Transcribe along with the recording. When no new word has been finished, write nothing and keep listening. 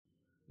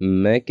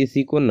मैं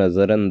किसी को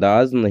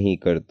नजरअंदाज नहीं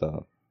करता।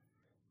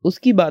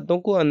 उसकी बातों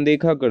को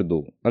अनदेखा कर दो,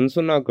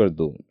 अनसुना कर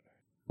दो।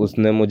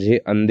 उसने मुझे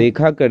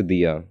अनदेखा कर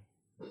दिया,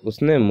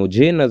 उसने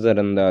मुझे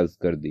नजरअंदाज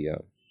कर दिया।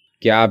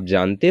 क्या आप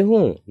जानते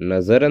हो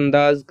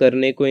नजरअंदाज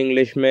करने को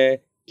इंग्लिश में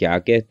क्या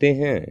कहते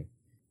हैं,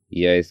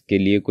 या इसके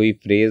लिए कोई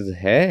फ्रेज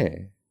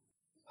है?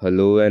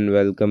 Hello and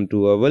welcome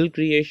to aval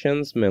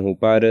creations. मैं हूँ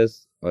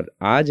पारस और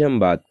आज हम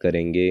बात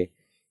करेंगे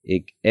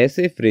एक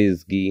ऐसे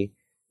फ्रेज की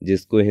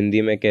जिसको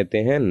हिंदी में कहते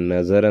हैं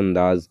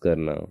नज़रअंदाज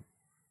करना।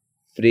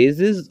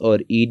 फ्रेजेस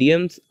और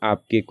ईडियम्स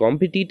आपके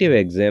कॉम्पिटिटिव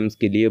एग्जाम्स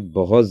के लिए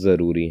बहुत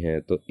ज़रूरी हैं,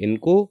 तो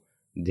इनको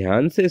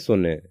ध्यान से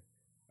सुने।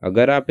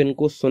 अगर आप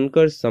इनको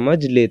सुनकर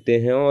समझ लेते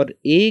हैं और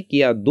एक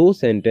या दो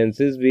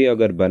सेंटेंसेस भी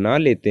अगर बना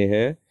लेते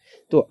हैं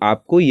तो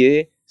आपको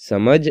ये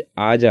समझ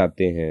आ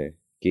जाते हैं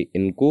कि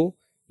इनको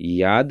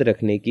याद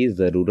रखने की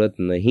ज़रूरत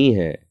नहीं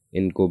है,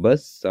 इनको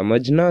बस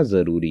समझना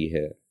ज़रूरी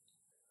है।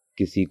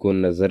 किसी को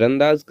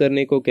नज़रअंदाज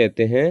करने को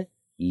कहते हैं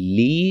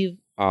leave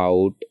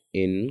out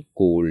in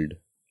cold.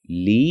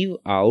 Leave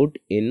out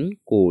in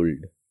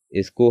cold,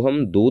 इसको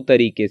हम दो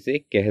तरीके से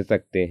कह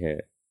सकते हैं।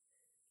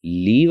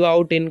 लीव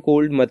आउट इन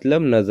कोल्ड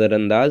मतलब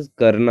नज़रअंदाज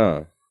करना।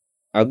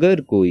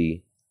 अगर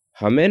कोई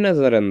हमें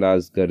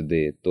नज़रअंदाज कर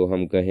दे तो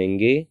हम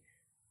कहेंगे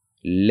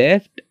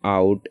left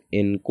out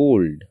in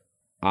cold.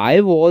 I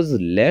was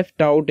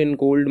left out in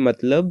cold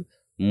मतलब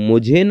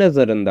मुझे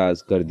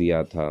नज़रअंदाज कर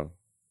दिया था।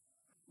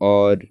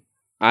 और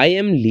I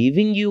am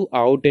leaving you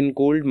out in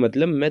cold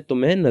मतलब मैं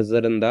तुम्हें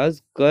नज़रअंदाज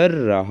कर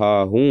रहा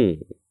हूँ।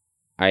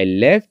 I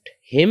left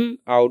him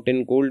out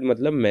in cold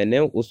मतलब मैंने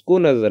उसको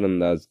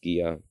नज़रअंदाज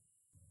किया।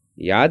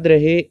 याद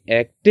रहे,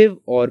 एक्टिव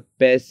और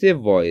पैसिव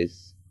वॉइस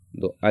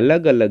दो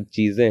अलग अलग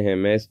चीज़ें हैं।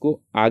 मैं इसको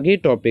आगे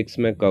टॉपिक्स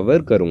में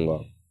कवर करूँगा।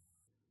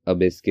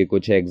 अब इसके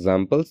कुछ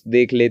एग्जाम्पल्स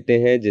देख लेते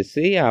हैं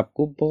जिससे ये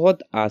आपको बहुत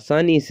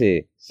आसानी से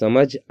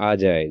समझ आ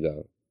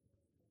जाएगा।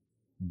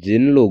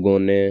 जिन लोगों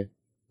ने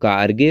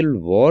कारगिल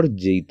वॉर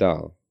जीता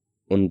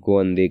उनको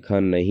अनदेखा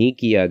नहीं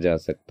किया जा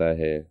सकता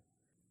है।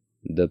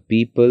 The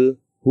people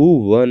who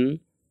one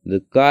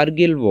the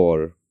Kargil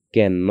war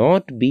can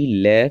not be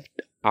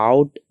left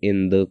out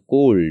in the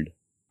cold.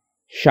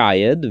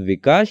 शायद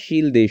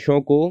विकासशील देशों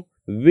को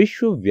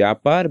विश्व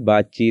व्यापार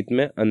बातचीत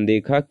में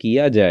अनदेखा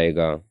किया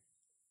जाएगा।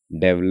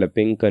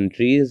 Developing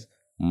countries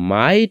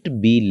might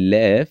be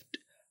left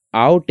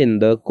out in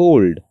the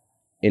cold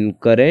in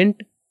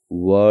current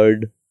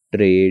world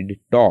trade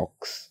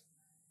talks.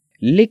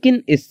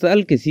 लेकिन इस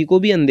साल किसी को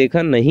भी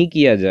अनदेखा नहीं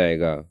किया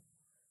जाएगा।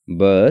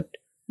 But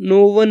no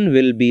one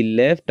will be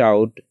left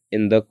out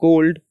in the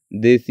cold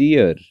this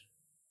year.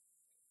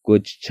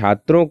 कुछ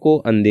छात्रों को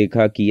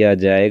अनदेखा किया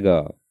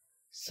जाएगा।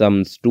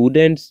 Some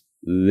students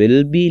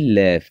will be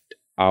left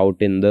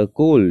out in the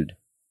cold.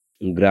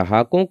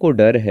 ग्राहकों को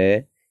डर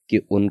है कि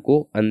उनको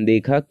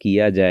अनदेखा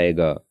किया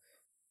जाएगा।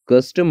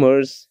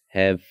 Customers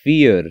have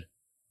fear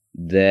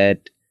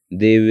that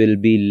they will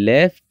be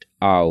left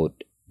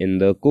out in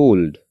the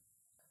cold.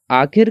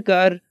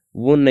 आखिरकार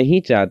वो नहीं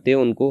चाहते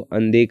उनको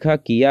अनदेखा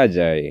किया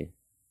जाए।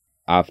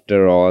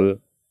 After all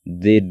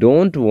they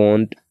don't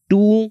want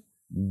to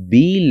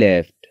be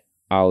left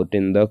out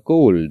in the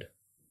cold.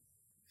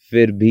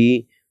 फिर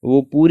भी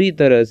वो पूरी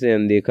तरह से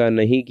अनदेखा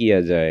नहीं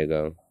किया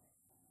जाएगा।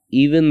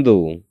 Even though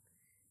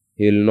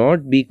he will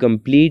not be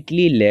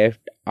completely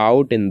left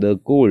out in the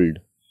cold।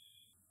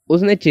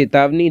 उसने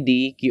चेतावनी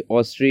दी कि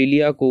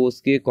ऑस्ट्रेलिया को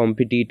उसके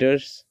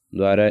कॉम्पिटिटर्स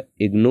द्वारा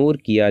इग्नोर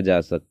किया जा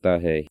सकता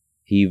है।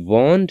 He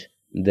warned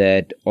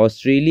that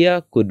Australia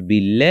could be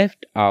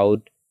left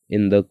out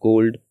in the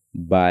cold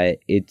by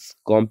its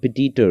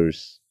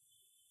competitors।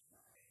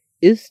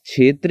 इस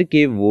क्षेत्र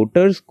के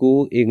वोटर्स को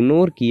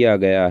इग्नोर किया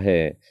गया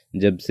है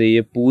जब से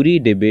ये पूरी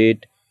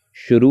डिबेट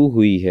शुरू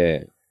हुई है।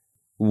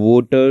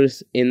 Voters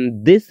in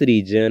this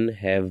region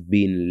have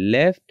been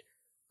left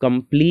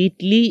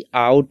completely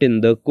out in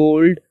the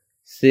cold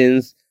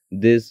since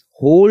this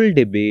whole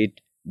debate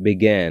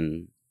began।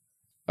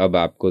 अब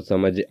आपको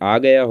समझ आ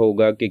गया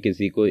होगा कि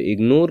किसी को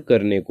इग्नोर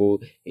करने को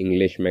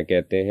इंग्लिश में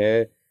कहते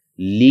हैं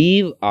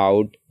लीव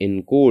आउट इन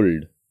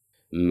कोल्ड।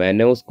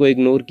 मैंने उसको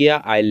इग्नोर किया,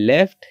 I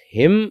left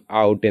him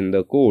out in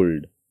the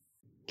cold.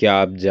 क्या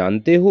आप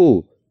जानते हो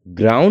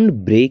ग्राउंड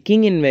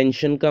ब्रेकिंग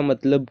इन्वेंशन का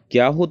मतलब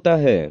क्या होता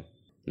है?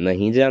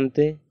 नहीं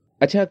जानते?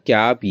 अच्छा, क्या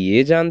आप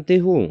ये जानते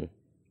हो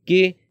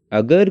कि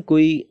अगर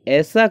कोई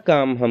ऐसा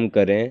काम हम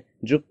करें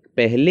जो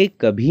पहले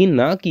कभी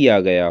ना किया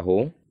गया हो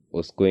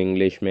उसको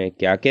इंग्लिश में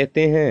क्या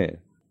कहते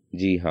हैं?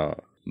 जी हाँ,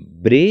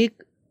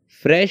 break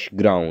fresh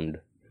ground,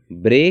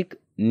 break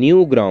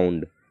new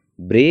ground,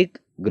 break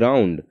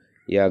ground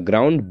या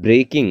ग्राउंड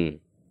ब्रेकिंग।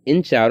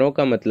 इन चारों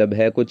का मतलब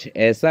है कुछ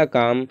ऐसा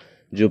काम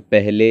जो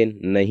पहले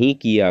नहीं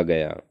किया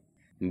गया।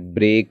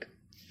 ब्रेक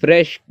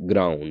फ्रेश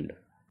ग्राउंड,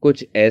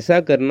 कुछ ऐसा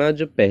करना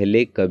जो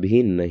पहले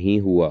कभी नहीं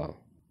हुआ।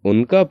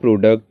 उनका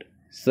प्रोडक्ट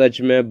सच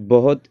में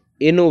बहुत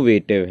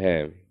इनोवेटिव है।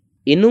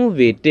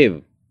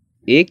 इनोवेटिव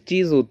एक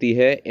चीज़ होती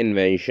है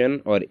इन्वेंशन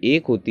और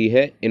एक होती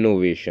है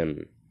इनोवेशन।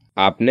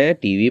 आपने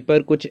टीवी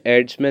पर कुछ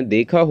एड्स में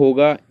देखा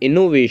होगा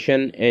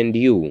इनोवेशन एंड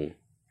यू।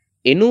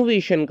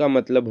 इनोवेशन का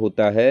मतलब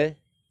होता है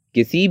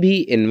किसी भी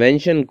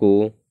इन्वेंशन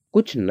को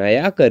कुछ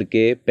नया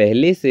करके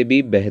पहले से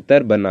भी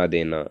बेहतर बना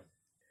देना।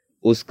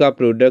 उसका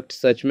प्रोडक्ट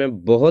सच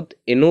में बहुत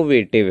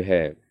इनोवेटिव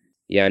है,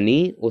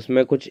 यानी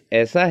उसमें कुछ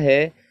ऐसा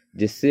है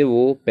जिससे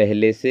वो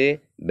पहले से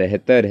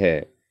बेहतर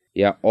है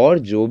या और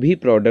जो भी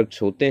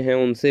प्रोडक्ट्स होते हैं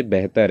उनसे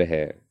बेहतर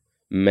है।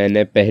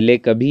 मैंने पहले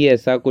कभी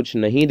ऐसा कुछ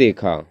नहीं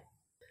देखा।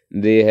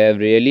 They have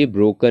really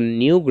broken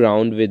new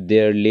ground with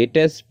their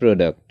latest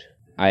product.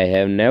 I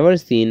have never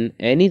seen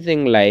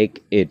anything like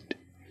it.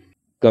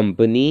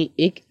 Company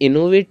एक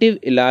इनोवेटिव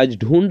इलाज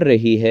ढूंढ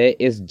रही है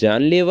इस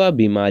जानलेवा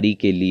बीमारी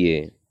के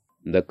लिए।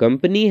 The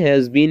company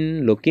has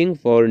been looking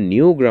for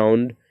new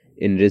ground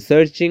in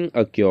researching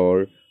a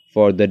cure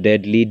for the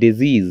deadly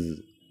disease.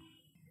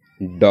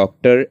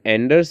 Doctor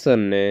Anderson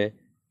ने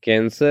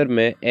कैंसर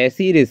में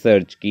ऐसी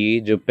रिसर्च की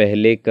जो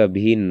पहले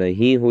कभी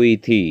नहीं हुई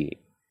थी।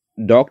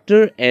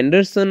 Doctor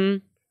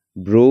Anderson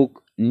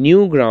broke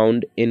new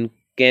ground in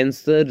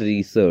cancer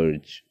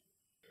research.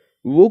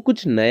 वो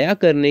कुछ नया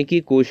करने की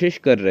कोशिश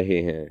कर रहे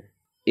हैं,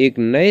 एक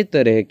नए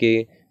तरह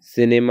के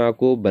सिनेमा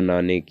को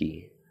बनाने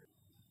की।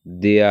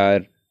 They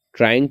are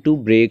trying to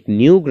break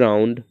new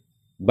ground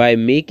by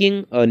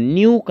making a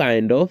new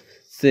kind of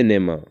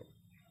cinema.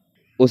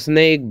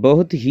 उसने एक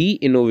बहुत ही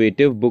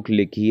इनोवेटिव बुक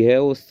लिखी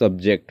है उस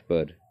सब्जेक्ट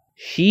पर।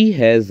 She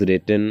has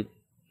written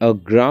a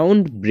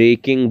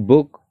ground-breaking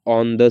book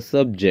on the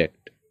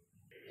subject.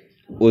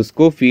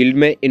 उसको फील्ड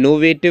में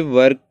इनोवेटिव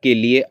वर्क के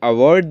लिए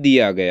अवार्ड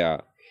दिया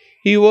गया।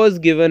 He was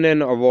given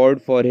an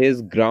award for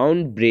his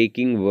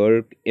ground-breaking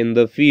work in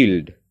the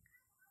field.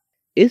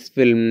 इस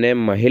फिल्म ने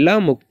महिला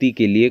मुक्ति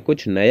के लिए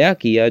कुछ नया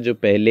किया जो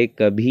पहले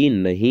कभी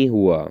नहीं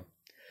हुआ।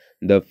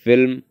 The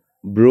film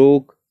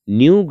broke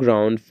new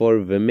ground for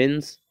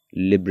women's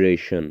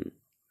liberation.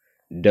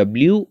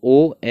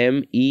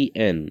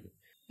 WOMEN।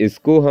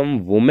 इसको हम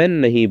वुमेन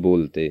नहीं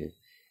बोलते,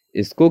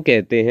 इसको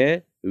कहते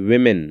हैं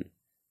विमेन।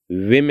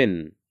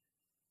 विमेन,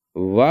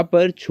 वा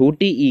पर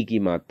छोटी ई की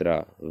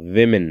मात्रा,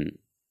 विमेन।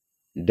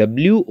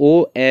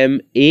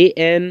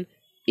 WOMAN,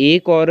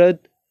 एक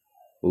औरत,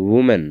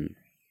 वुमन,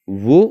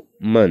 वो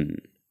मन,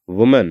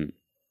 वुमन,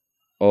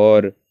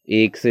 और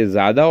एक से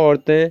ज्यादा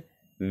औरतें,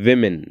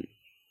 विमेन,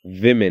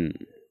 विमेन।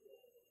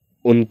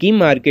 उनकी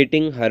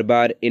मार्केटिंग हर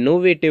बार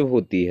इनोवेटिव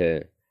होती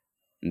है।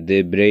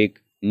 They break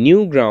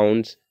new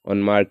grounds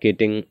on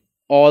marketing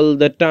all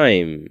the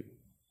time.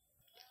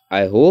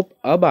 I hope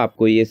अब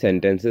आपको ये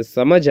सेंटेंसेस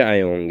समझ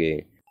आए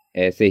होंगे।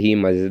 ऐसे ही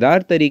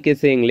मज़ेदार तरीके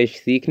से इंग्लिश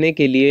सीखने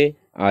के लिए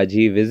आज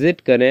ही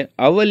विजिट करें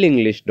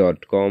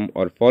awalenglish.com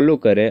और फॉलो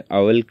करें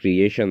अवल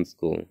क्रिएशंस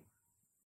को।